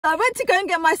I went to go and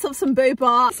get myself some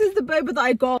boba. This is the boba that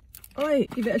I got. Oi,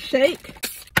 give it a shake.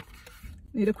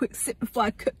 Need a quick sip before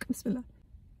I cook. Bismillah.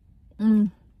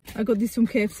 I got this from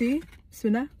KFC.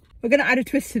 Bismillah. We're gonna add a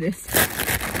twist to this.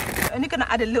 We're only gonna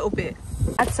add a little bit.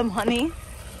 Add some honey.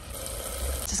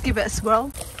 Just give it a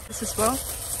swirl. Just a swirl.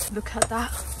 Look at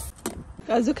that.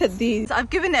 Guys, look at these. So I've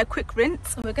given it a quick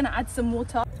rinse. We're gonna add some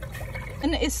water.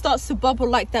 And it starts to bubble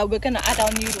like that, we're gonna add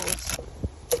our noodles.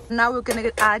 Now we're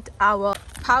gonna add our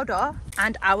powder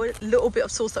and our little bit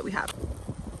of sauce that we have.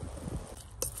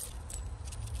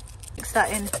 Mix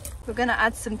that in. We're gonna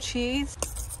add some cheese.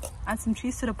 Add some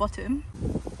cheese to the bottom.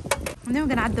 And then we're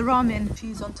gonna add the ramen.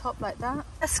 Cheese on top like that.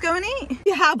 Let's go and eat.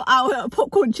 We have our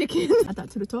popcorn chicken. Add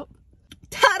that to the top.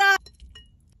 Ta-da!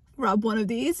 Grab one of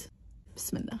these.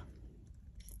 Bismillah.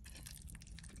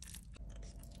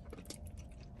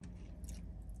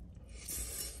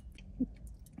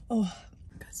 Oh.